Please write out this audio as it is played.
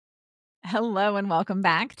Hello and welcome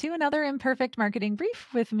back to another Imperfect Marketing Brief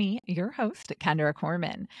with me, your host, Kendra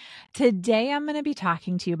Corman. Today, I'm going to be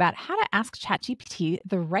talking to you about how to ask ChatGPT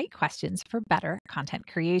the right questions for better content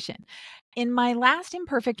creation. In my last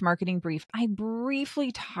Imperfect Marketing Brief, I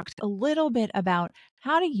briefly talked a little bit about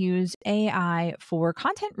how to use AI for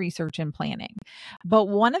content research and planning. But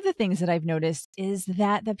one of the things that I've noticed is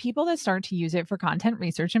that the people that start to use it for content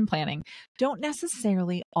research and planning don't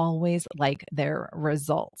necessarily always like their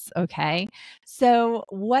results. Okay. So,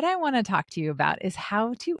 what I want to talk to you about is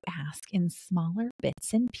how to ask in smaller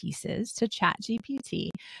bits and pieces to ChatGPT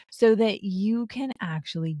so that you can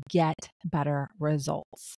actually get better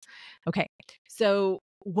results. Okay. So,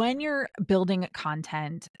 when you're building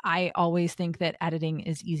content, I always think that editing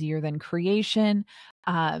is easier than creation.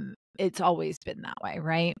 It's always been that way,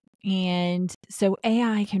 right? And so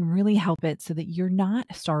AI can really help it so that you're not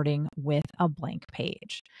starting with a blank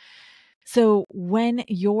page. So when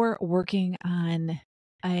you're working on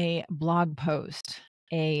a blog post,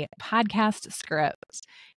 a podcast script,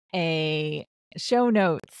 a show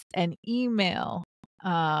notes, an email,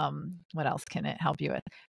 what else can it help you with?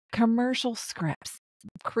 Commercial scripts,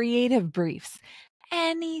 creative briefs,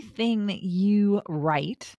 anything that you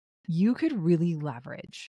write, you could really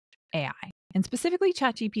leverage AI and specifically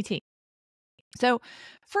ChatGPT. So,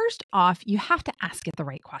 first off, you have to ask it the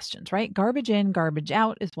right questions, right? Garbage in, garbage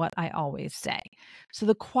out is what I always say. So,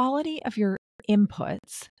 the quality of your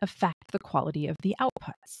inputs affect the quality of the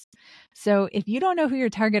outputs. So, if you don't know who your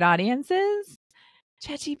target audience is,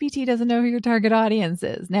 ChatGPT doesn't know who your target audience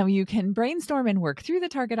is. Now, you can brainstorm and work through the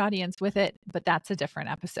target audience with it, but that's a different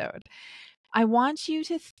episode. I want you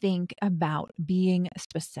to think about being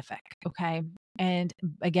specific, okay? And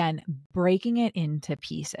again, breaking it into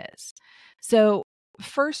pieces. So,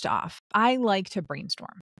 first off, I like to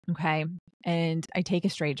brainstorm, okay? And I take a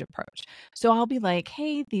stage approach. So, I'll be like,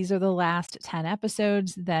 hey, these are the last 10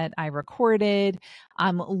 episodes that I recorded.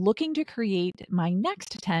 I'm looking to create my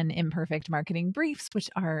next 10 imperfect marketing briefs, which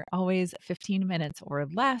are always 15 minutes or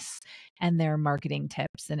less, and they're marketing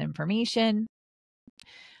tips and information.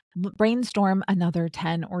 Brainstorm another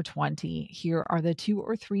 10 or 20. Here are the 2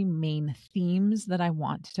 or 3 main themes that I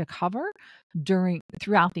want to cover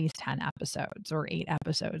throughout these 10 episodes or 8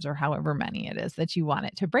 episodes or however many it is that you want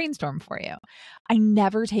it to brainstorm for you. I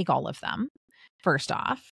never take all of them, first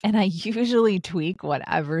off, and I usually tweak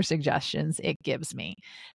whatever suggestions it gives me.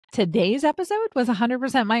 Today's episode was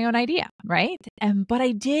 100% my own idea, right? But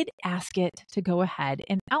I did ask it to go ahead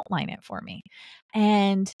and outline it for me.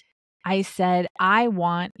 And I said, I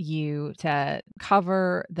want you to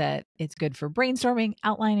cover that it's good for brainstorming,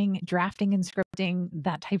 outlining, drafting, and scripting,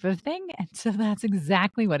 that type of thing. And so that's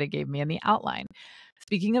exactly what it gave me in the outline.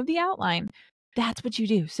 Speaking of the outline, that's what you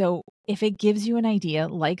do. So if it gives you an idea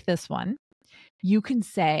like this one, you can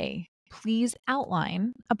say, please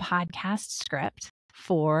outline a podcast script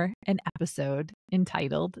for an episode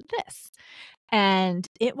entitled this. And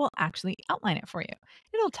it will actually outline it for you.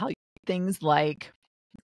 It'll tell you things like,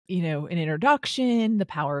 an introduction, the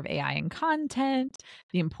power of AI in content,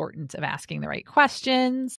 the importance of asking the right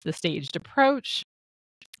questions, the staged approach,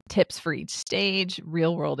 tips for each stage,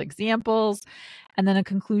 real world examples, and then a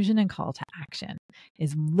conclusion and call to action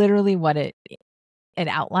is literally what it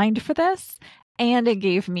outlined for this. And it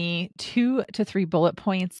gave me 2 to 3 bullet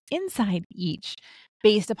points inside each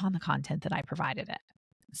based upon the content that I provided it.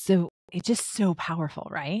 So it's just so powerful,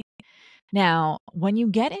 right? Now, when you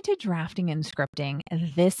get into drafting and scripting,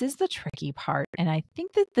 this is the tricky part. And I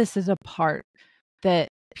think that this is a part that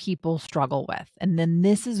people struggle with. And then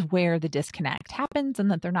this is where the disconnect happens and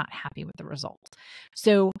that they're not happy with the result.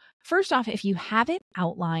 So first off, if you haven't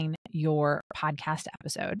outlined your podcast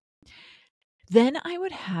episode, then I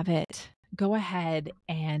would have it go ahead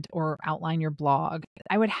or outline your blog.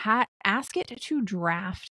 I would ask it to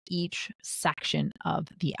draft each section of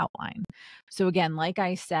the outline. So again, like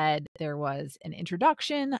I said, there was an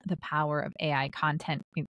introduction, the power of AI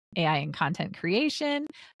and content creation,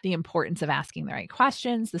 the importance of asking the right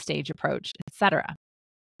questions, the stage approach, etc.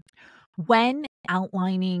 When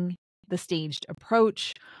outlining the staged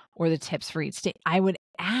approach or the tips for each stage, I would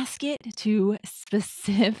ask it to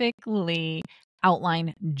specifically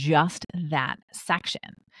outline just that section.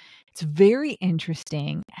 It's very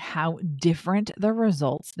interesting how different the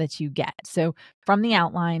results that you get. So from the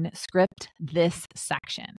outline, script this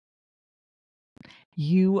section.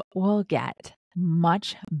 You will get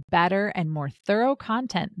much better and more thorough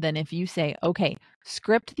content than if you say, okay,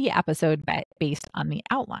 script the episode based on the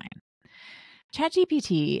outline.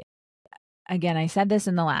 ChatGPT, again, I said this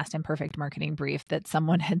in the last Imperfect Marketing Brief that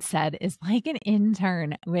someone had said is like an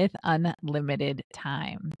intern with unlimited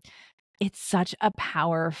time. it's such a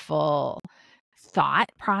powerful thought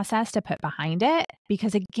process to put behind it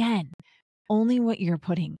because, again, only what you're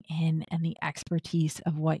putting in and the expertise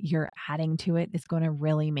of what you're adding to it is going to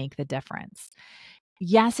really make the difference.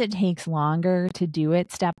 Yes, it takes longer to do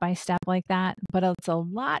it step by step like that, but it's a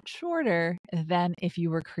lot shorter than if you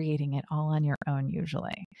were creating it all on your own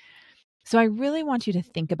usually. So I really want you to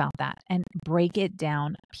think about that and break it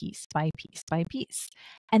down piece by piece by piece.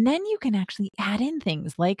 And then you can actually add in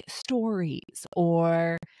things like stories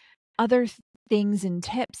or other things and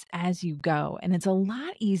tips as you go. And it's a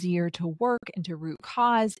lot easier to work into root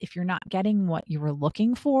cause if you're not getting what you were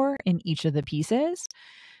looking for in each of the pieces.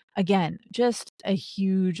 Again, just a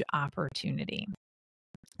huge opportunity.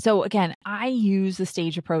 So again, I use the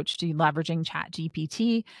stage approach to leveraging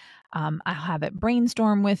ChatGPT. I'll have it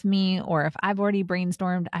brainstorm with me, or if I've already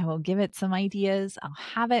brainstormed, I will give it some ideas. I'll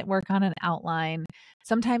have it work on an outline.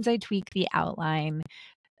 Sometimes I tweak the outline,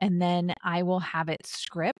 and then I will have it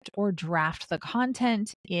script or draft the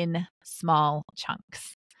content in small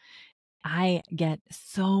chunks. I get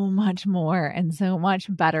so much more and so much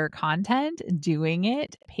better content doing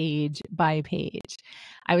it page by page.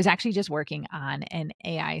 I was actually just working on an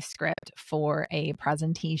AI script for a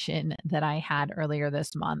presentation that I had earlier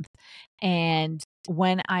this month. And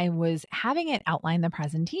when I was having it outline the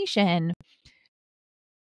presentation,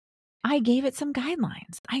 I gave it some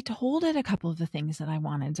guidelines. I told it a couple of the things that I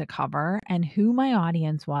wanted to cover and who my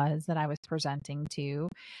audience was that I was presenting to.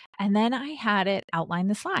 And then I had it outline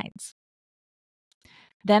the slides.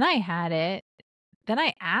 Then I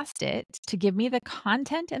asked it to give me the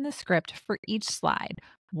content and the script for each slide,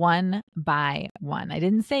 one by one. I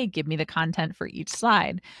didn't say give me the content for each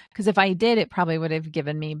slide, because if I did, it probably would have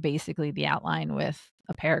given me basically the outline with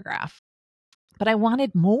a paragraph. But I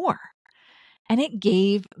wanted more. And it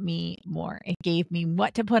gave me more. It gave me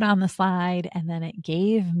what to put on the slide, and then it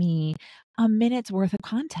gave me a minute's worth of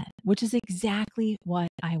content, which is exactly what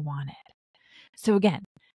I wanted. So again,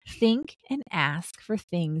 think and ask for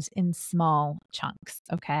things in small chunks,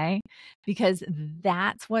 okay? Because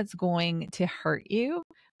that's what's going to hurt you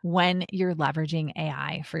when you're leveraging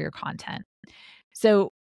AI for your content. So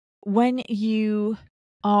when you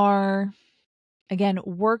are, again,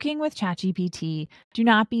 working with ChatGPT, do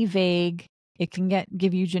not be vague. It can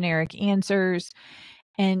give you generic answers,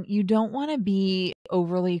 and you don't want to be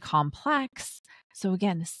overly complex. So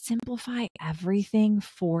again, simplify everything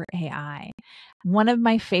for AI. One of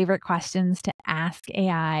my favorite questions to ask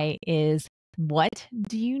AI is, what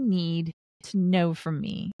do you need to know from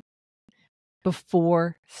me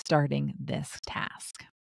before starting this task?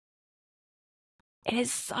 It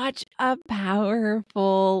is such a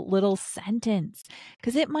powerful little sentence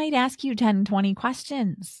because it might ask you 10, 20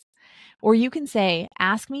 questions. Or you can say,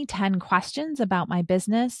 ask me 10 questions about my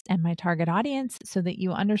business and my target audience so that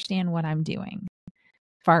you understand what I'm doing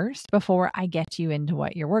first before I get you into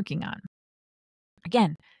what you're working on.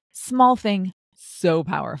 Again, small thing, so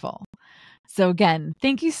powerful. So again,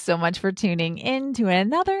 thank you so much for tuning in to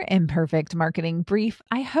another Imperfect Marketing Brief.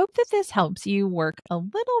 I hope that this helps you work a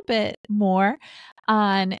little bit more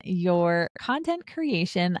on your content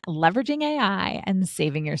creation, leveraging AI, and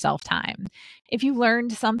saving yourself time. If you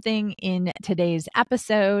learned something in today's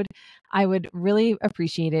episode, I would really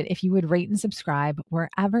appreciate it if you would rate and subscribe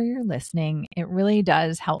wherever you're listening. It really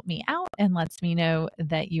does help me out and lets me know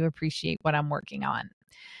that you appreciate what I'm working on.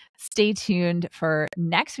 Stay tuned for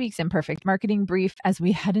next week's Imperfect Marketing Brief as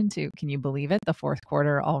we head into, can you believe it, the fourth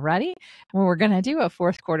quarter already, where we're going to do a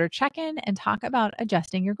fourth quarter check-in and talk about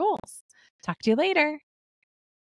adjusting your goals. Talk to you later.